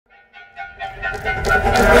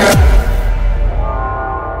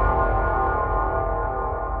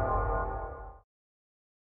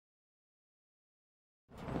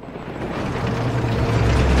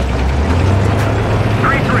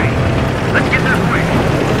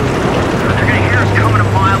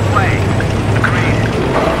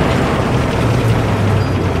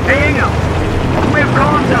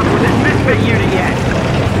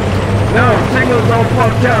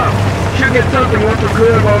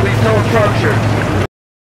on these tall structures.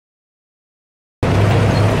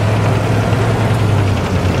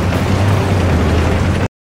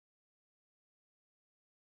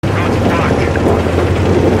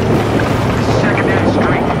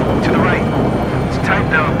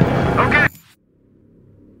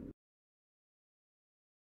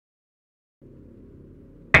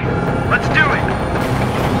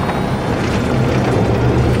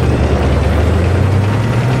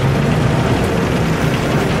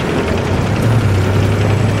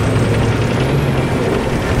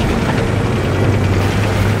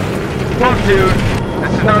 Dude,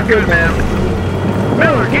 this is not good, man.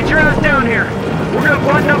 Miller, get your ass down here. We're gonna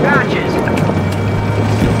button up hatches.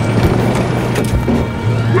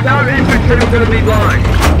 Without infantry, we're gonna be blind.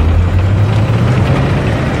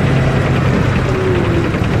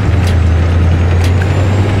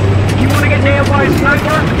 You wanna get nailed by a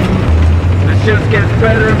sniper? This just gets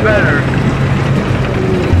better and better.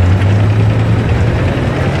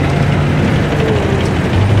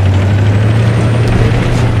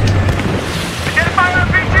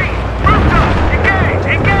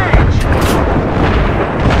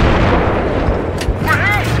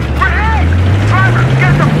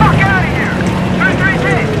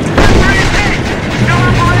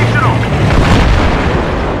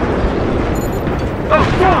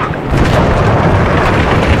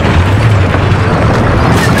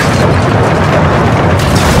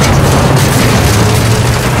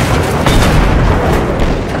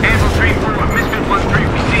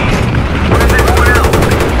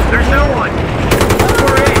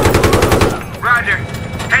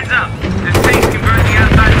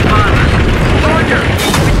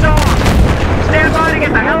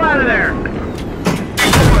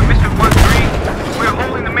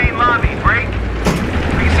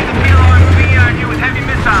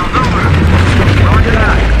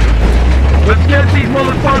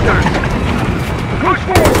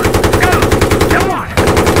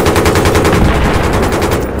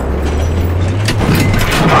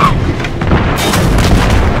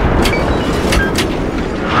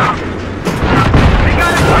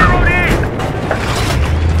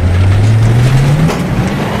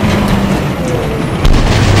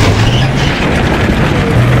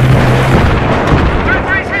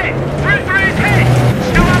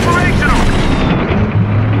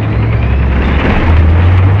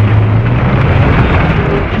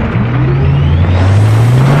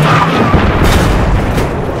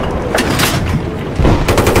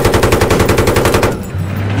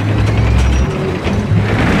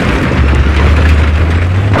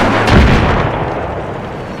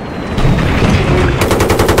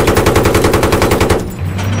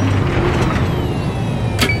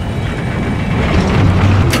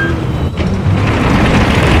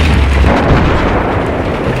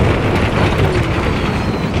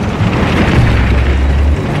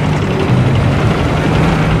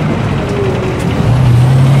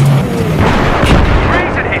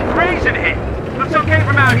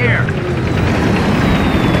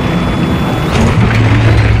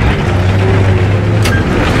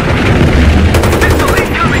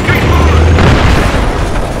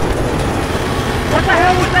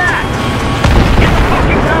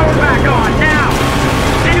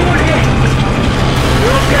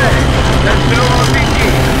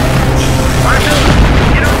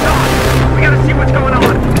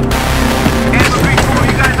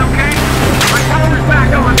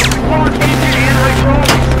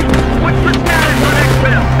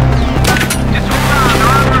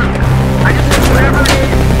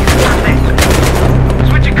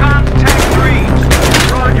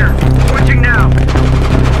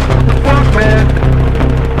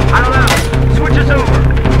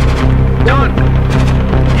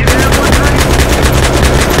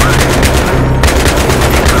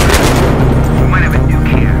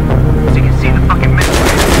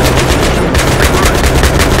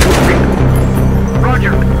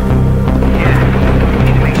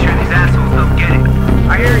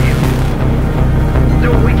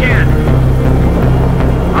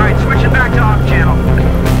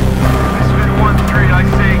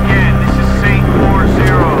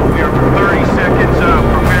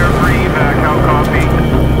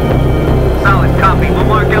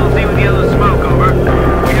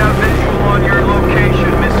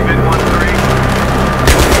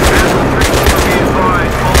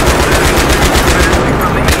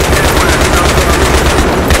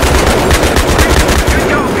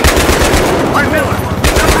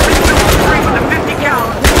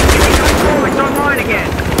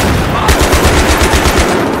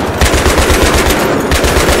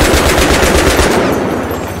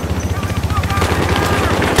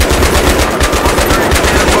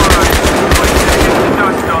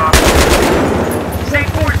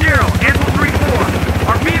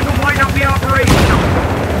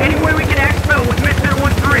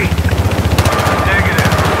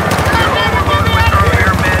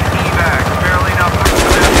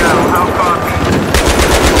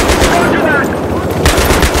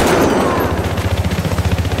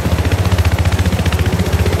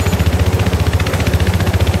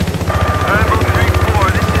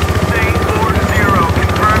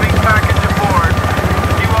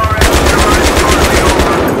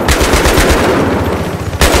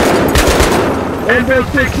 Ambo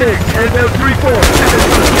 6-6, Ambo 3-4.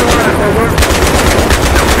 Over.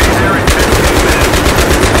 They'll be there in 15 minutes.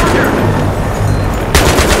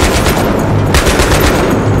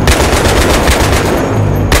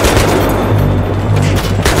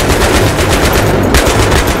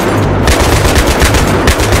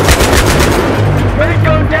 Rate's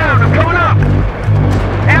going down. I'm coming up.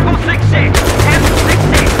 Ambo 6-6. Ambo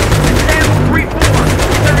 6-6. This is Ambo 3-4.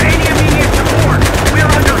 Is there any immediate support? We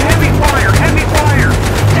are under heavy fire. Heavy fire.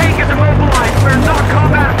 Tank is immobilized. We're not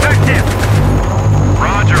combat effective.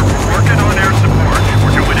 Roger, we're working on air support.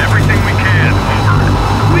 We're doing everything we can. Over.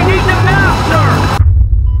 We need them now, sir.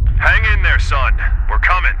 Hang in there, son. We're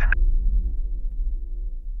coming.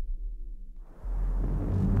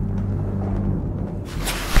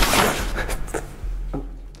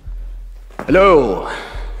 Hello,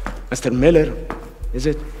 Mr. Miller, is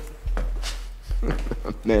it?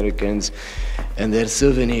 Americans and their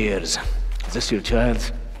souvenirs. Is this your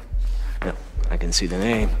child? No, I can see the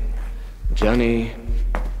name. Johnny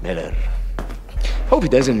Miller. Hope he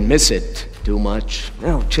doesn't miss it too much.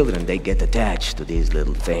 No, children, they get attached to these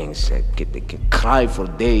little things. They can cry for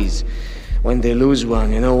days when they lose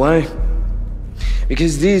one. You know why?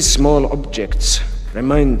 Because these small objects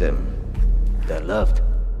remind them they're loved.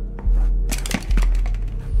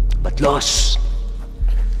 But loss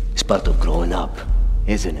is part of growing up,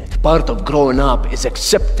 isn't it? Part of growing up is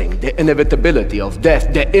accepting the inevitability of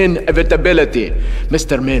death. The inevitability,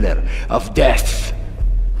 Mr. Miller, of death.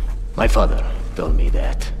 My father told me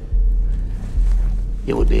that.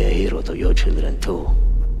 You will be a hero to your children too.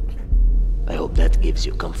 I hope that gives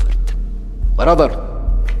you comfort. Brother.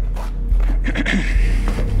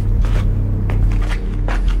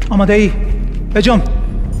 آماده ای؟ بجم.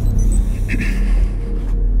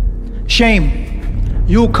 Shame.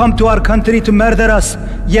 You come to our country to murder us,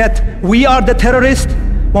 yet we are the terrorists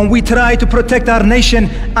when we try to protect our nation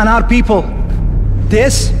and our people.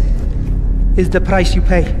 This is the price you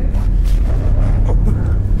pay.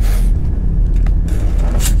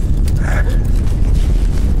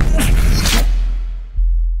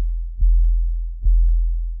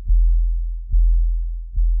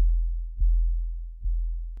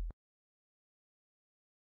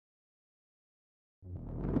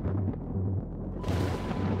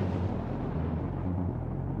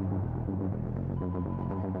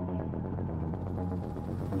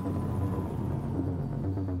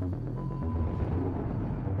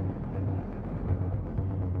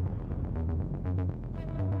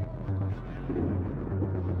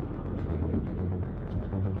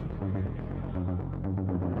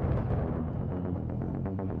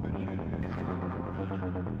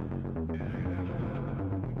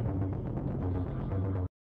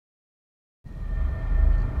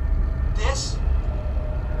 This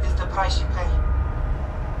is the price you pay.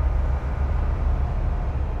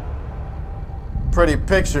 Pretty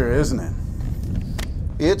picture, isn't it?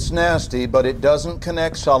 It's nasty, but it doesn't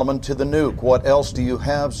connect Solomon to the nuke. What else do you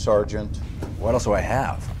have, Sergeant? What else do I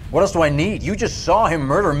have? What else do I need? You just saw him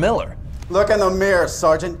murder Miller. Look in the mirror,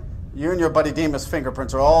 Sergeant. You and your buddy Demas'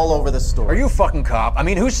 fingerprints are all over this story. Are you a fucking cop? I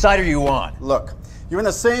mean, whose side are you on? Look, you're in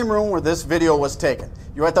the same room where this video was taken.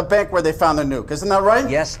 You're at the bank where they found the nuke. Isn't that right?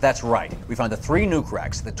 Yes, that's right. We found the 3 nuke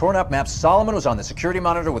racks. The torn up map, Solomon was on the security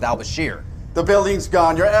monitor with al-Bashir. The building's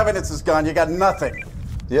gone. Your evidence is gone. You got nothing.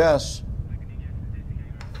 Yes.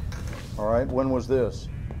 All right, when was this?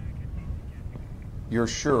 You're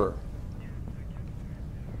sure?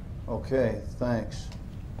 Okay, thanks.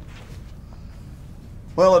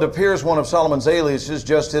 Well, it appears one of Solomon's aliases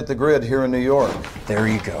just hit the grid here in New York. There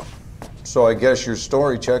you go. So I guess your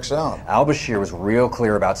story checks out. Al-Bashir was real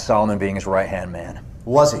clear about Solomon being his right-hand man.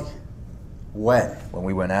 Was he? When? When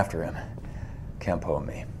we went after him. Campo and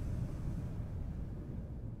me.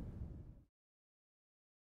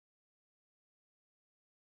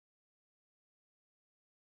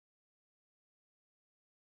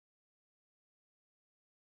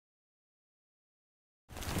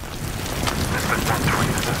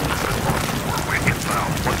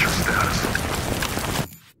 What's your status?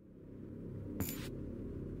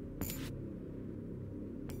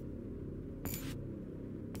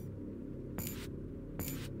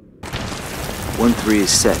 One 3 is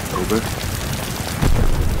set, over.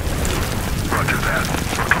 Roger that.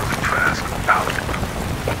 We're closing fast. Out.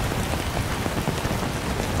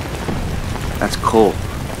 That's Cole.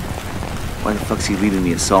 Why the fuck's he leading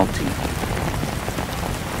the assault team?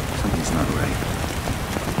 Something's not right.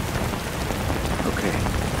 Okay.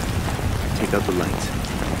 Take out the lights.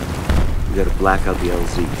 We gotta black out the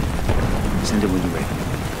LZ. Send it when you're ready.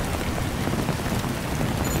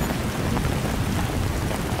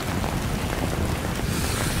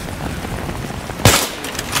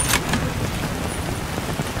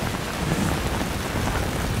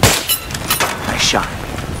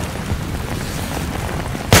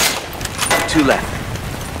 2 left.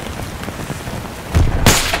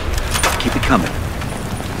 Keep it coming.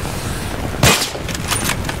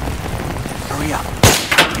 Hurry up.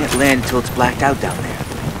 Can't land until it's blacked out down there.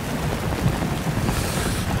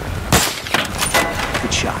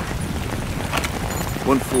 Good shot.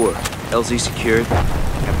 1-4. LZ secured.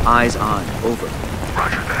 Have eyes on. Over.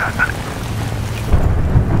 Roger that.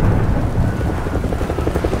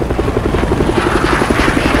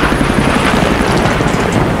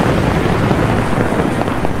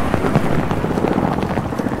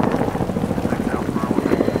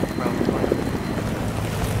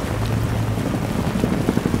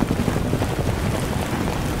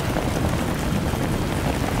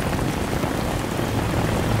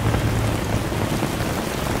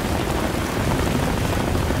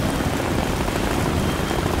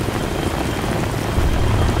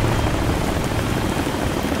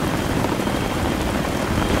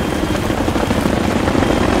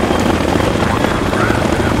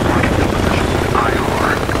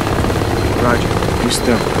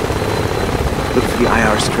 Look for the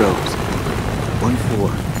IR strobes.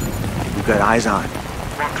 1-4. We've got eyes on.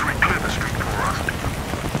 1-3, clear the street for us.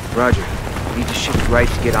 Roger. Need to shift right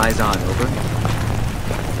to get eyes on. Over.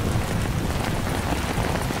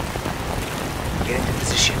 Get into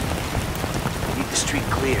position. Need the street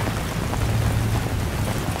clear.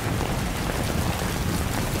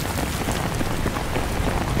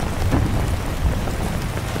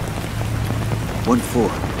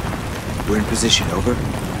 We're in position, over.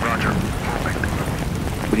 Roger, moving.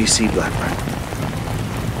 What do you see, Blackburn?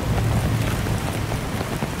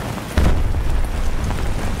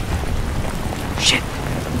 Shit!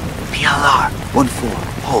 PLR! 1-4,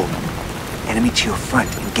 hold. Enemy to your front,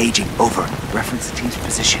 engaging, over. Reference the team's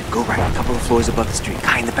position. Go right, a couple of floors above the street,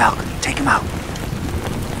 behind the balcony. Take him out.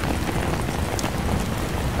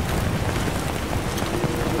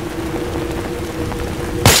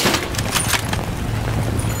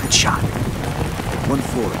 Shot.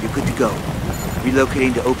 1-4, you're good to go.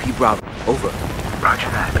 Relocating to OP Bravo. Over. Roger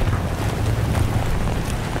that.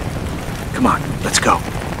 Come on, let's go.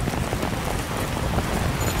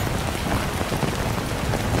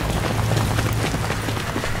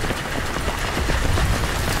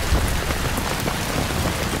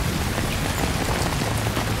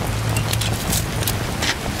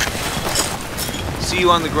 See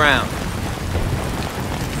you on the ground.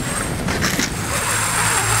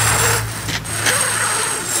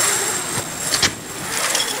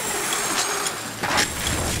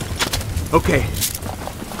 Okay,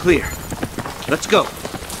 clear. Let's go.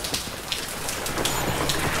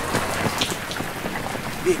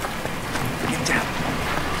 Vehicle, get down.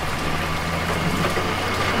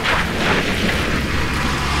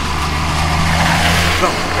 Go.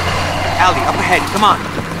 Alley, up ahead, come on.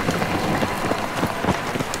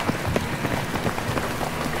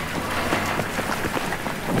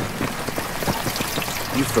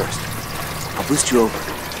 You first. I'll boost you over.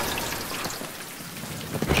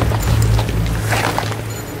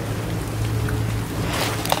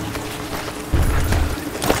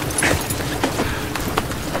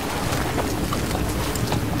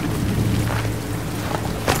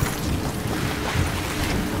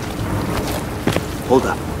 Hold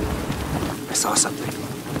up. I saw something.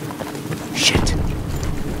 Shit.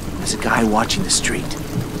 There's a guy watching the street.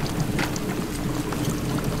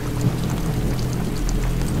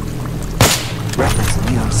 Reference the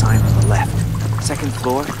neon sign on the left. 2nd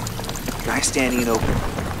floor. Guy standing in open.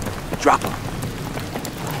 Drop him.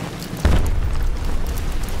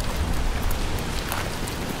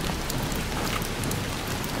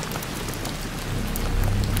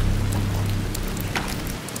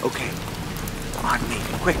 Okay. On me,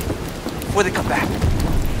 quick, before they come back.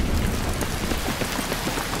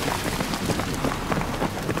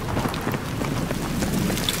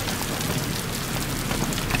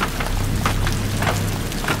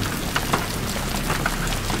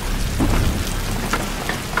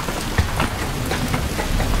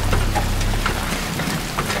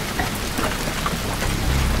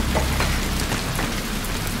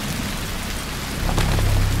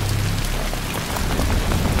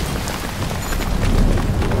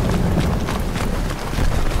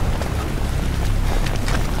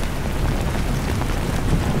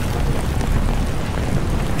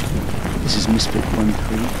 Misfit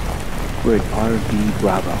 1-3. We're at RB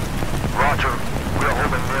Bravo. Roger, we're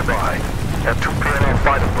holding nearby. Have 2 PNL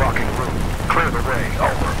fighter blocking route. Clear the way,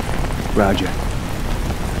 over. Roger.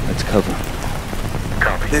 Let's cover.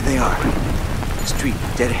 Copy. There they are. Street,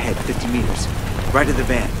 dead ahead, 50 meters. Right of the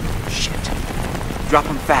van. Shit. Drop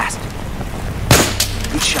them fast.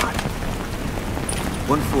 Good shot.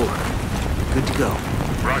 1-4. Good to go.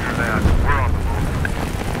 Roger that. We're on the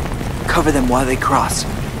move. Cover them while they cross.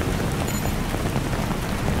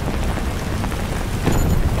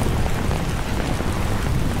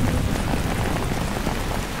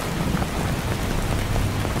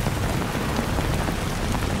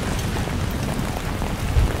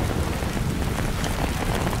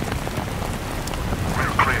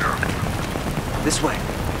 This way.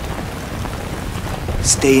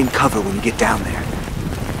 Stay in cover when you get down there.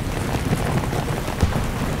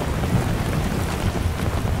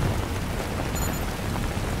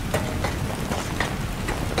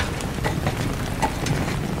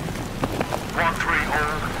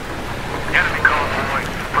 Enemy convoy.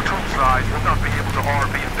 Platoon size will not be able to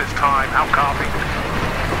RV at this time. How copy?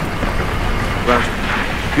 Roger.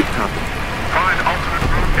 Good copy. Find alternate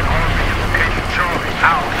route and RV at location Charlie.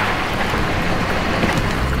 Out.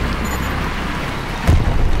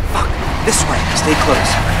 This way. Stay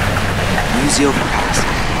close. Use the overpass.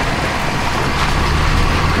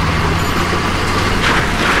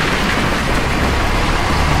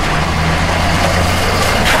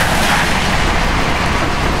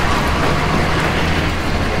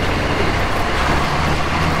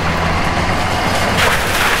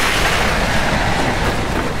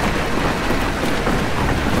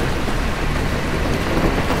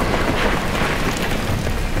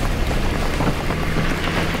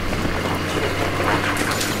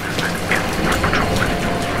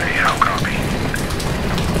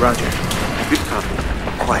 Roger. Good copy.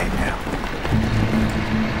 Quiet now.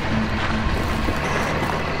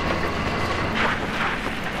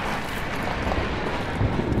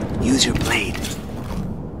 Use your blade.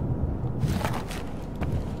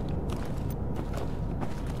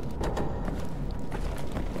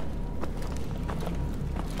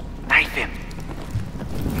 Knife him.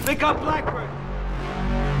 Pick up Blackbird.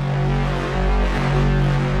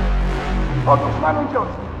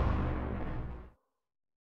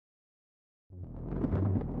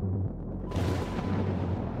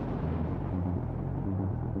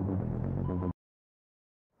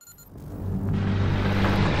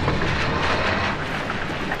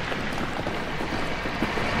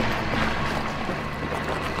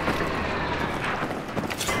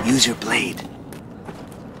 Use your blade.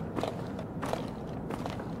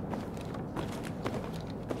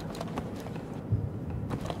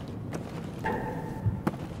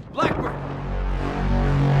 Blackbird.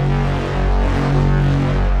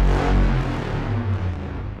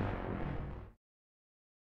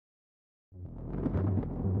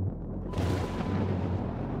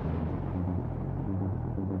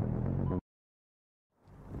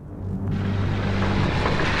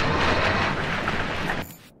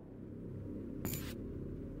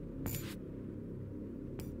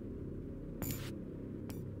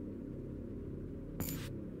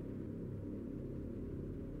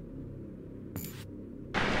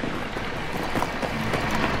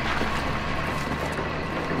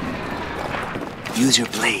 Use your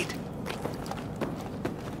blade.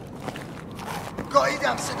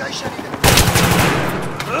 گاهیدم صدای شنیدم.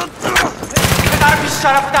 پدر بیش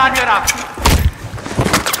طرف در میارم.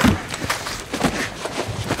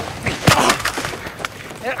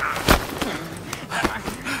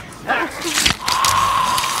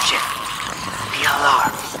 Shit.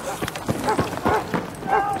 PLR.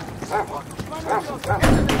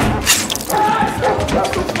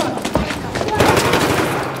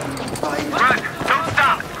 Run! Don't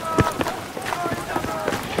stop!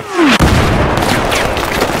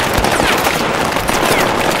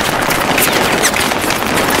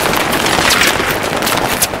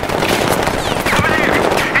 Coming here! Into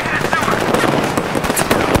the sewer!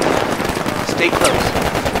 Stay close.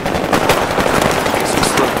 So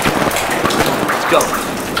slow. Let's go.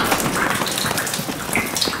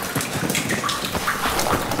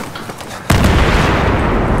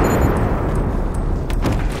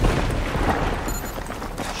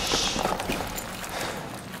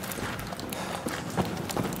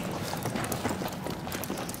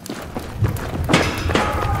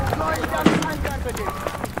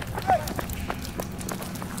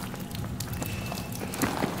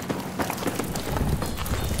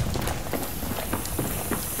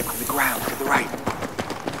 On the ground to the right.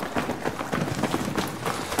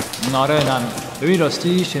 آره نمی ببین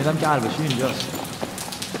راستی شنیدم که اربشی اینجاست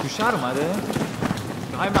تو شهر اومده؟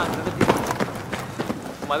 های منطقه دیگه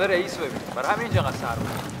اومده رئیس ببین برای همین اینجا قصر بود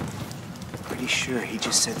Pretty sure he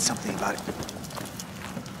just said something about it.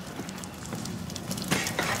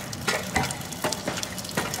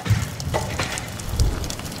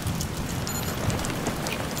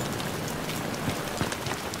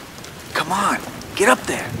 Come on, get up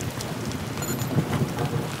there.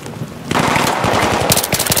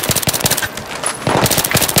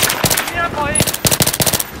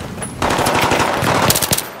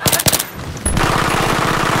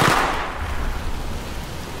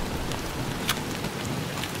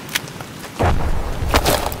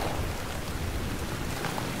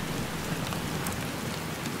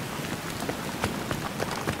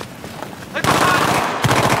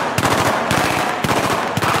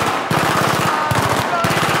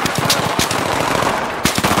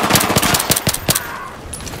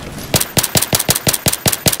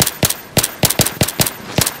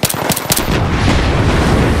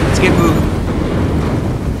 get moving.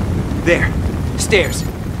 There. Stairs.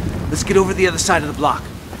 Let's get over the other side of the block.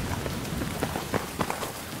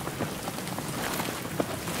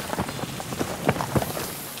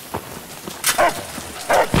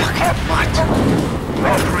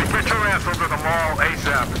 All three, get your ass over to the mall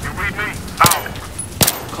ASAP. You read me? Out.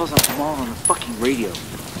 Calls out the mall on the fucking radio.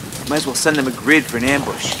 Might as well send them a grid for an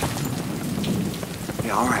ambush.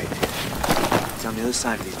 Yeah, alright. It's on the other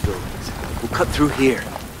side of these buildings. We'll cut through here.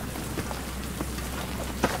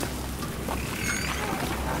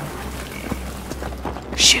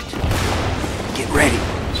 Shit. Get ready.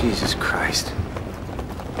 Jesus Christ.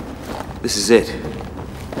 This is it.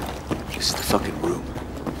 This is the fucking room.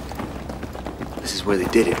 This is where they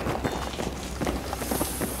did it.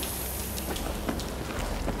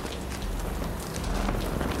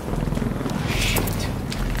 Shit.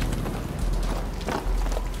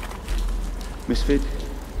 Misfit?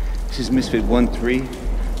 This is Misfit 1-3.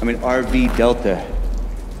 I'm in RV Delta.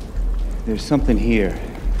 There's something here.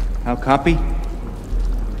 How copy?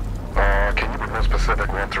 Can you be more specific,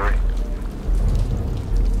 1-3?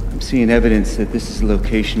 I'm seeing evidence that this is the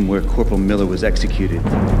location where Corporal Miller was executed.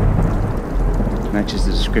 Matches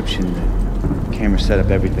the description. The camera set up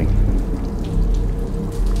everything.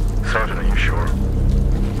 Sergeant, are you sure?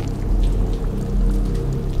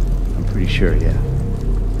 I'm pretty sure, yeah.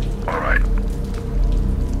 All right.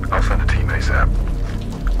 I'll send a team ASAP.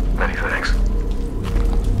 Many thanks.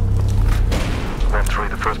 1-3,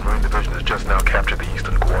 the 1st Marine Division has just now captured the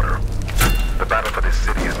eastern quarter. The battle for this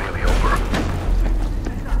city is nearly over.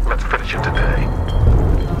 Let's finish it today.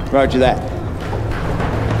 Roger that.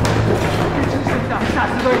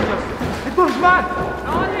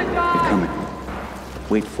 Coming.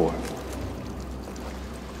 Wait for him.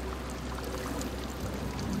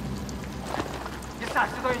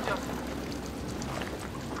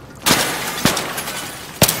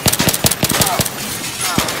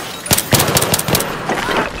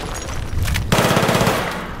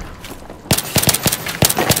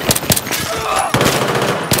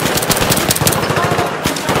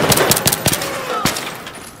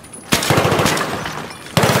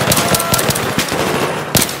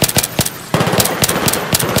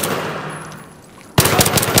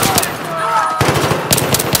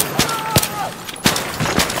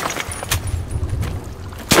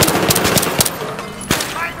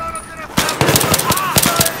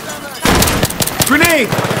 Grenade!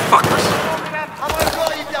 Fuckers!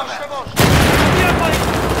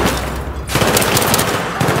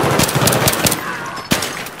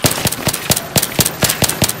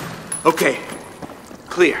 Okay.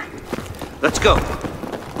 Clear. Let's go.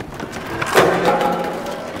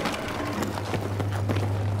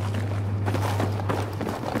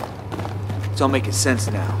 It's all making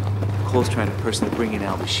sense now. Cole's trying to personally bring in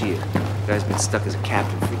al-Bashir. The guy's been stuck as a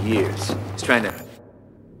captain for years. He's trying to...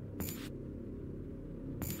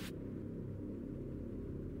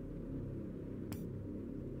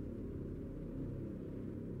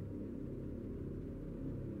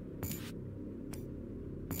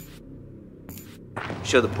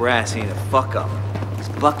 show the brass he ain't a fuck-up. He's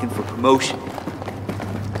bucking for promotion.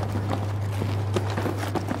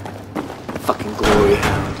 Fucking glory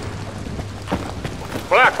hound.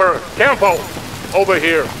 Blackburn, Campo, over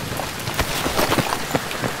here.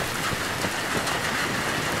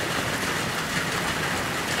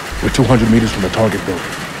 We're 200 meters from the target building.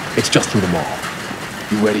 It's just through the mall.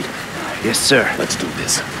 You ready? Yes, sir. Let's do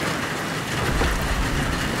this.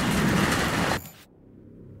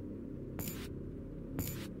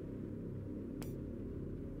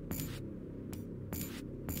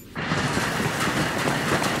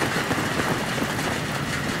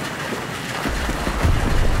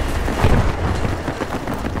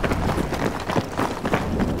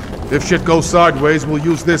 If shit goes sideways, we'll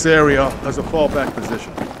use this area as a fallback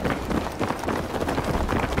position.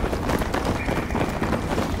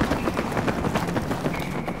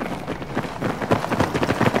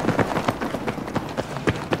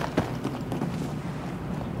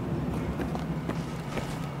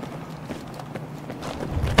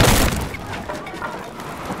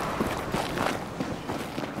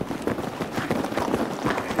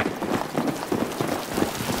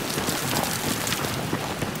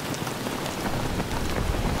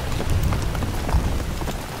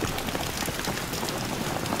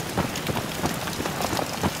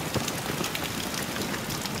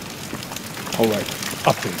 All right,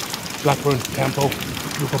 update. Blackburn, Campo,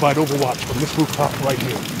 you'll provide overwatch from this rooftop right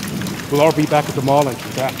here. We'll all be back at the mall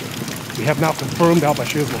entrance after. We have now confirmed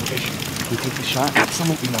al-Bashir's location. Can we take the shot?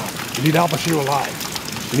 Absolutely not. We need al-Bashir alive.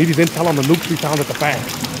 We need his intel on the nukes we found at the bank.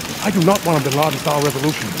 I do not want a Bin Laden-style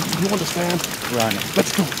revolution. Do you understand? We're on it.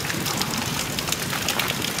 Let's do it.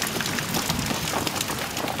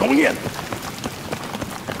 Going in.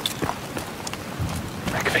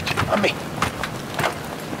 Rakovic, on me.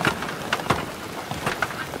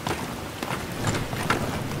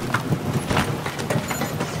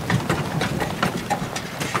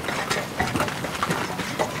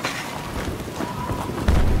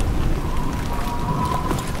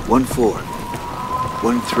 One 4.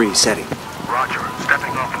 1 3 setting. Roger.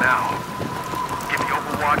 Stepping off now. Give me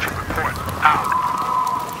overwatch and report. Out.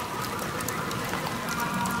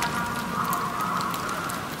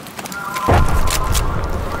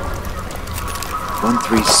 1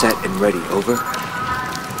 3 set and ready. Over.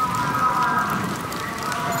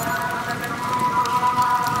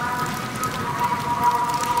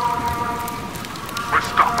 We're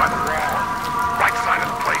stopped by the wall. Right side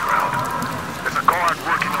of the playground. There's a guard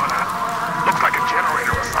working on a... looks like a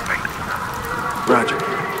generator or something. Roger.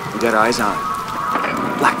 We got eyes on.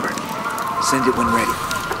 Blackburn. Send it when ready.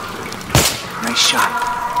 Nice shot.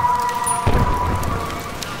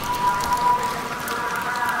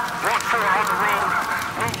 1-4 on the road.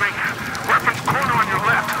 Moving. Reference corner on your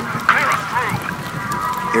left. Clear us through.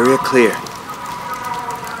 Area clear.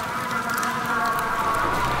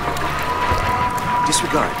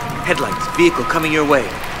 Disregard. Headlights. Vehicle coming your way.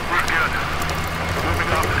 We're good.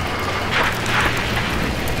 Moving up.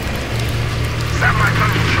 Satellite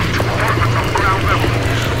guns show 2 apartments on ground level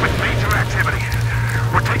with major activity.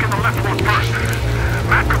 We're taking the left one first.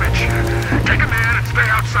 Matkovich, take a man and stay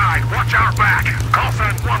outside. Watch our back. Call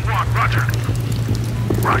sign 1-1. Roger.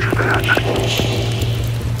 Roger that.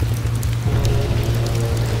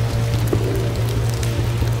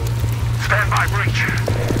 Stand by breach.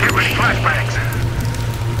 Get ready flashbangs.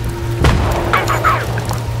 Go, go, go.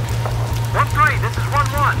 1-3, this is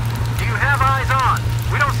 1-1. Do you have eyes on?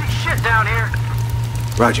 We don't see shit down here.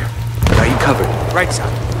 Roger. Got you covered. Right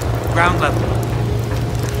side. Ground level.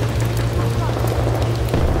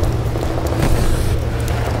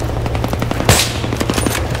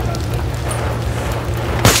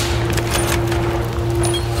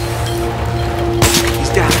 He's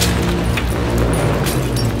down.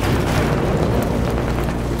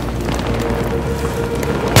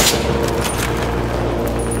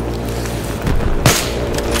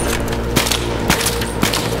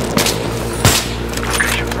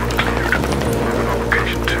 Location 1 cleared. Moving on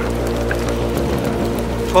location 2.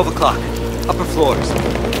 12 o'clock. Upper floors.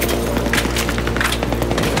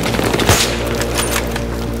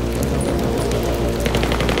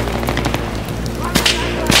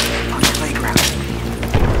 On the playground.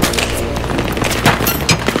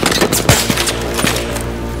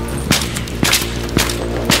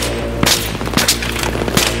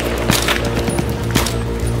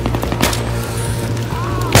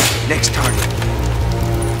 Next target.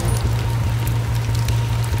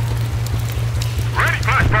 Ready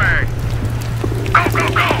flashbang. Go, go,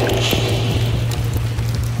 go.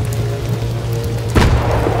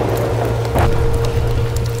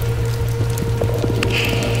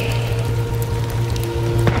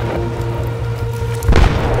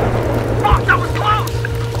 Fuck, that was close!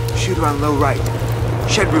 Shooter on low right.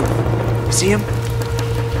 Shed roof. See him?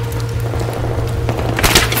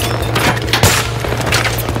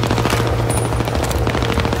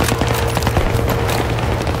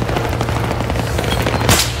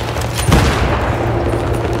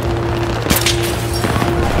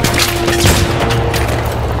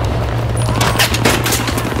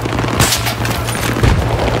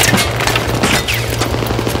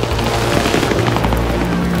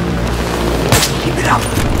 Keep it up.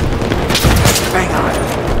 Bang on.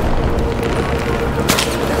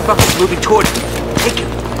 That fucker's moving toward me. Take him.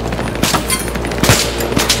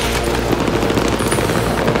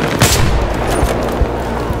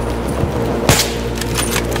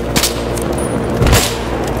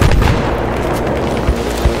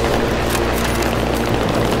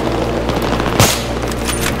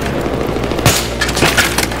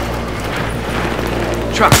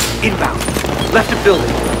 Truck, inbound. Left of building.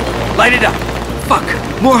 Light it up. Fuck.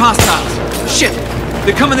 More hostiles. Shit.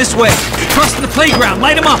 They're coming this way. Crossing the playground.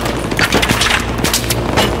 Light them up.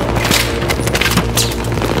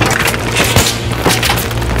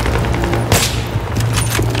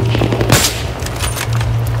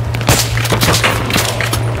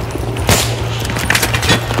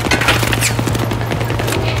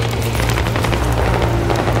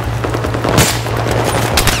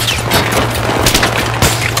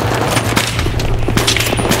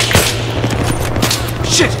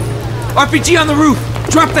 Shit! RPG on the roof!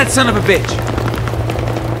 Drop that son of a bitch!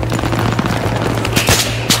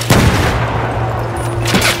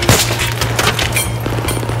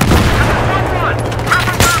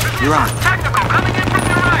 You're on. Technical coming in from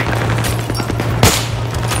your right.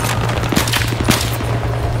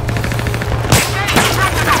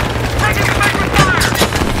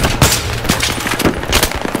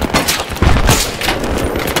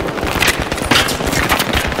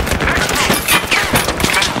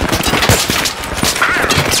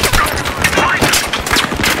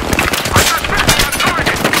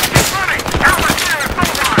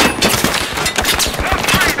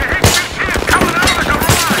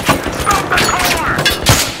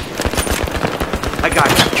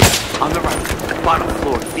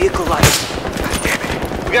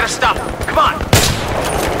 We gotta stop him. Come on!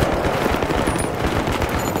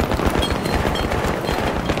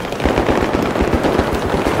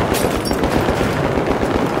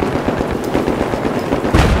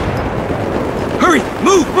 Hurry!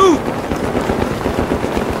 Move! Move!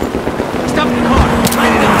 Stop the car!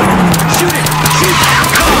 Line it up! Shoot it! Shoot!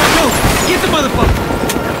 Come on! Go! Get the motherfucker!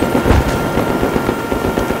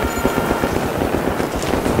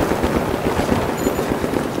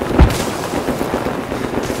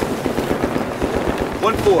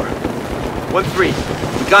 One 4.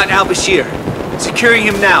 1-3. We got Al-Bashir. Securing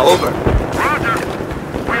him now. Over. Roger.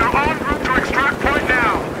 We are en route to extract point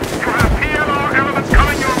now. You have PLR elements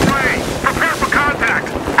coming your way. Prepare for contact.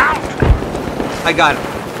 Out! I got him.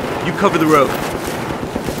 You cover the road.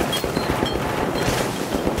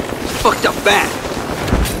 It's fucked up bad.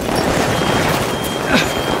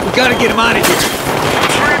 We gotta get him out of here.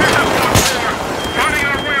 Running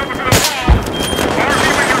our way over to the wall. RV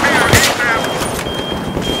with your rear, ASAP.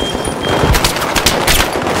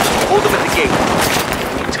 Hold him at the gate.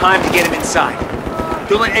 We need time to get him inside.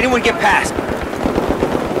 Don't let anyone get past.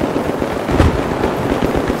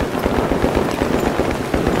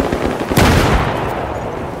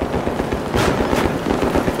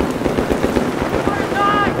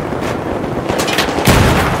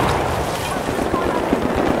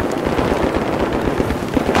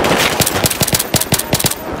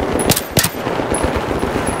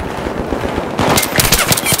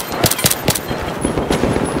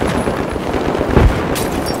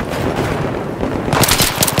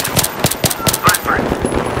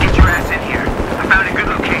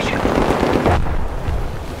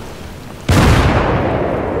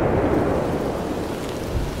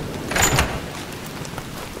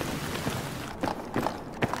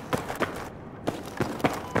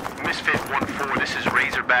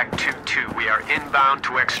 Inbound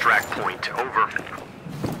to extract point. Over.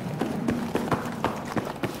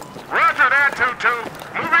 Roger that, 2-2.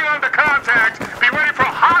 Moving on to contact. Be ready for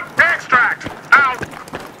hot extract. Out.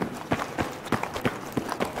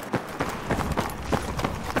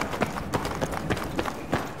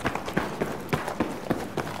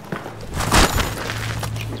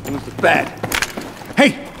 These wounds look bad.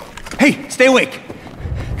 Hey! Hey! Stay awake!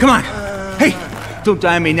 Come on! Hey! Don't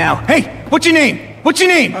die on me now. Hey! What's your name? What's your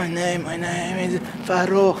name? My name is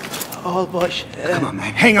Farouk Al-Bash. Come on,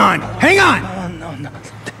 man. Hang on. Hang on! No.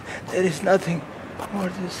 There is nothing more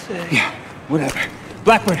to say. Yeah, whatever.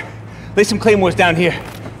 Blackburn, lay some claymores down here.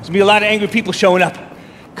 There's gonna be a lot of angry people showing up.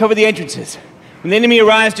 Cover the entrances. When the enemy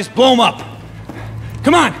arrives, just blow them up.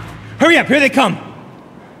 Come on! Hurry up, here they come!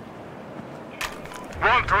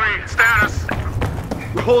 1-3, status.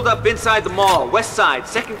 We're holed up inside the mall, west side,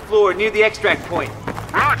 second floor, near the extract point.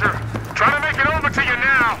 Roger. Try to make it over to you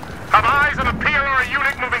now. Have eyes on a PLR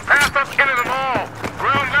unit moving past us into the mall.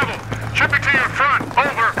 Ground level. Should be to your front.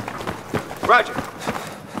 Over. Roger.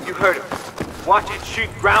 You heard him. Watch it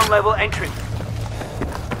shoot ground level entrance.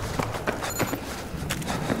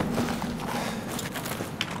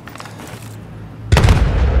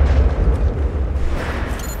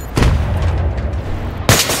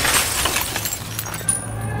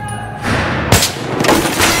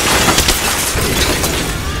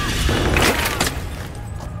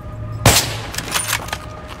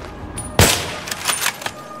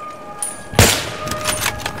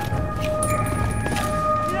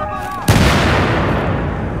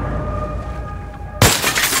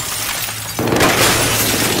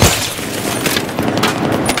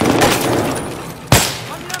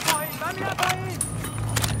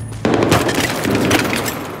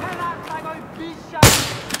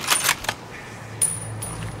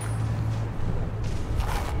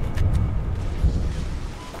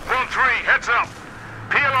 Heads up.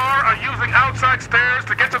 PLR are using outside stairs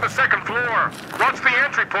to get to the second floor. Watch the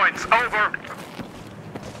entry points. Over.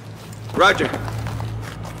 Roger.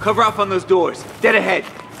 Cover off on those doors. Dead ahead.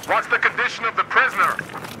 What's the condition of the prisoner?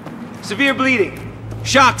 Severe bleeding.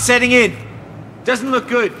 Shock setting in. Doesn't look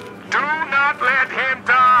good. Do not let him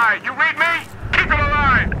die. You read me? Keep him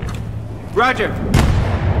alive. Roger.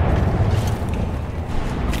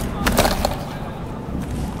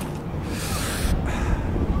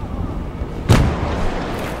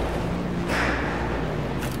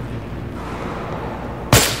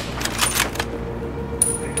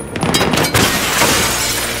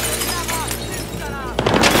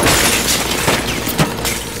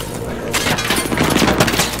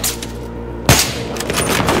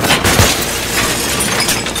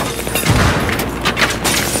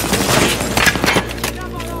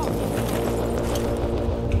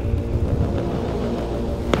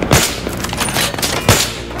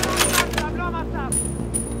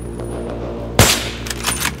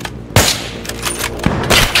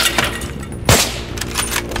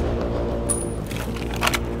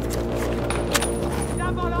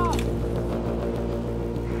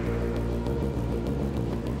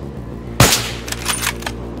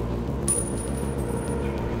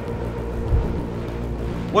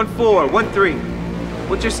 1-4, 1-3.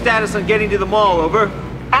 What's your status on getting to the mall, over?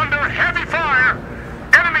 Under heavy fire!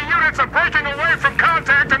 Enemy units are breaking away from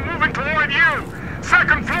contact and moving toward you!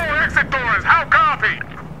 Second floor exit doors, how copy?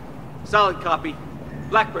 Solid copy.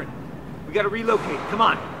 Blackburn, we gotta relocate, come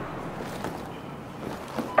on.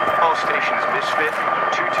 All stations, Misfit.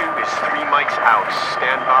 2-2 is 3 mics out.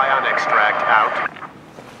 Stand by on extract, out.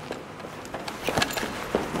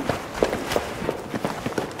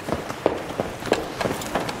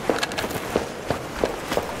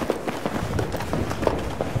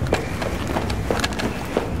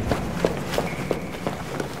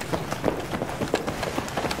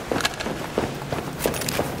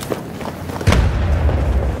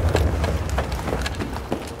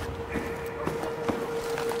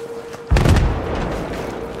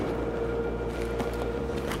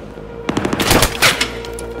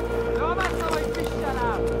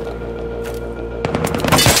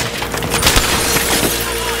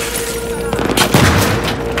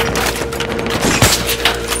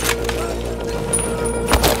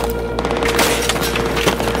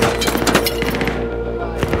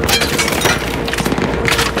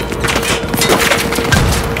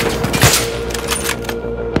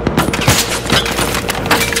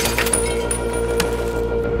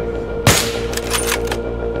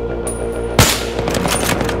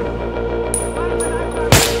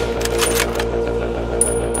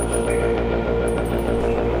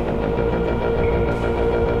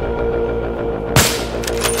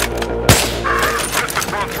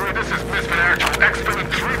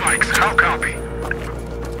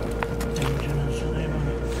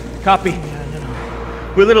 Copy.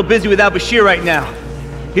 We're a little busy with Al-Bashir right now.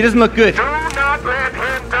 He doesn't look good. Do not let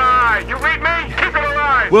him die! You read me? Keep it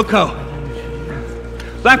alive! Wilco.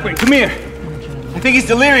 Blackburn, come here. I think he's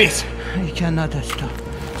delirious. You cannot stop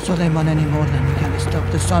Suleiman any more than you can stop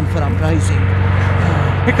the sun from rising.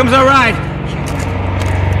 Here comes our ride.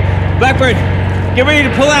 Blackburn, get ready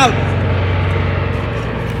to pull out.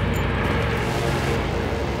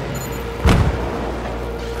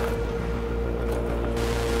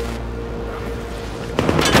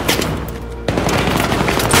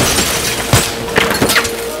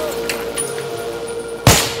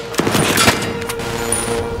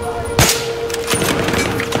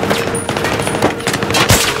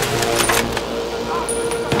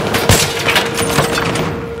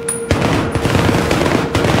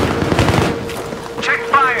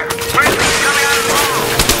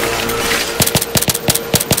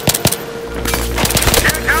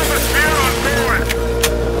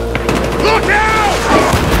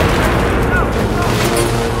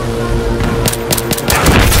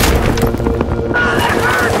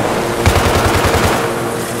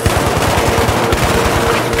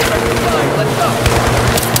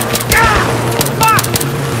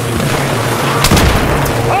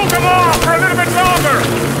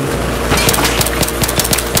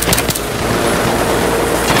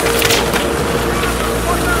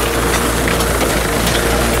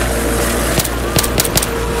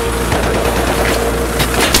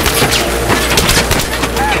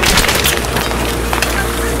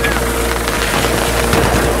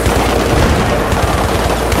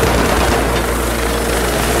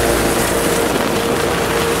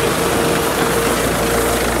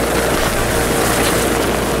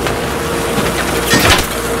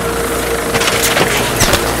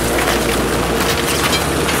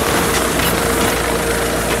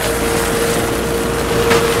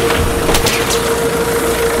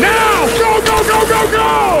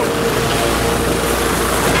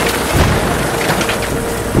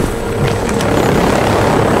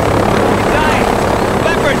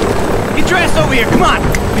 Over here, come on!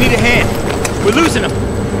 We need a hand. We're losing him.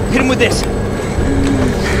 Hit him with this.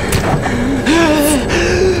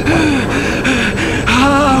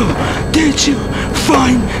 How did you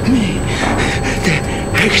find me? The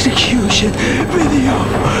execution video.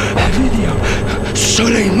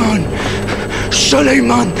 Suleiman,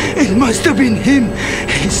 it must have been him.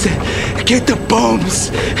 He said, get the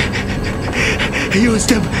bombs. He used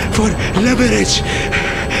them for leverage.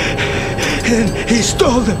 And he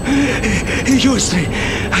stole them. He used me,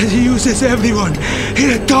 as he uses everyone.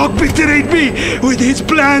 He dog betrayed me with his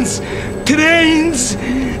plans, trains.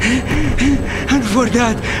 And for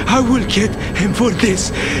that, I will get him for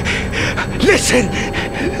this. Listen!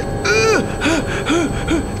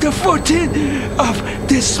 The 14th of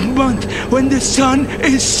this month, when the sun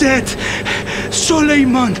is set,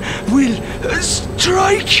 Suleiman will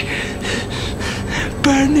strike.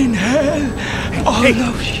 Burn in hell, all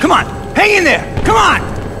of you. Come on! Hang in there! Come on!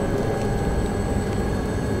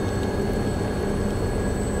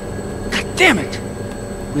 God damn it!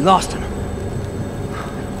 We lost him.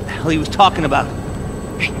 hell he was talking about.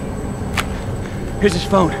 Hey, here's his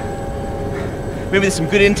phone. Maybe there's some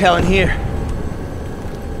good intel in here.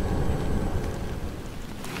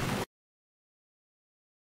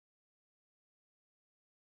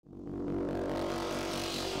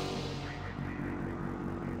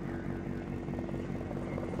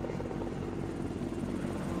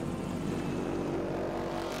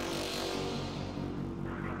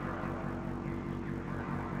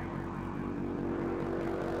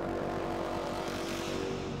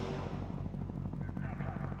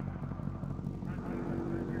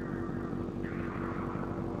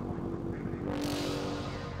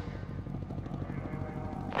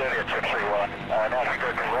 Now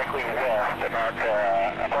steer directly west, about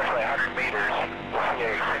approximately 100 meters. We'll see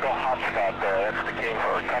a single hotspot there. That's the key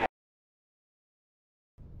for tunnel.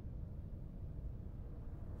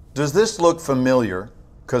 Does this look familiar?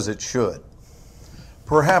 Because it should.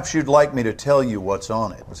 Perhaps you'd like me to tell you what's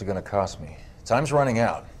on it. What's it going to cost me? Time's running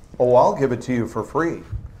out. Oh, I'll give it to you for free.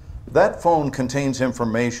 That phone contains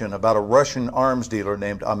information about a Russian arms dealer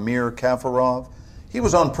named Amir Kafarov. He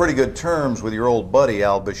was on pretty good terms with your old buddy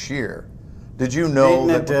Al-Bashir. Did you know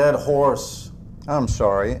Beating a dead horse. I'm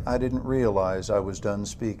sorry, I didn't realize I was done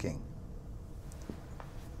speaking.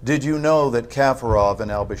 Did you know that Kafarov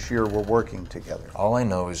and Al-Bashir were working together? All I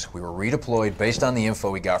know is we were redeployed based on the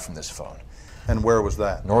info we got from this phone. And where was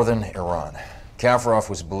that? Northern Iran. Kafarov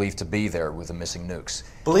was believed to be there with the missing nukes.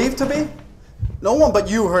 Believed to be? No one but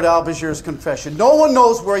you heard Al-Bashir's confession. No one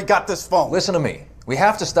knows where he got this phone. Listen to me. We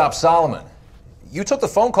have to stop Solomon. You took the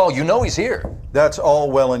phone call. You know he's here. That's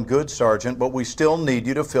all well and good, Sergeant, but we still need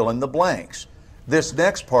you to fill in the blanks. This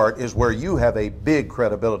next part is where you have a big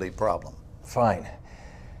credibility problem. Fine.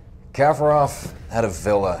 Kafarov had a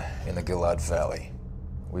villa in the Gilad Valley.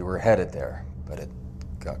 We were headed there, but it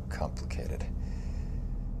got complicated.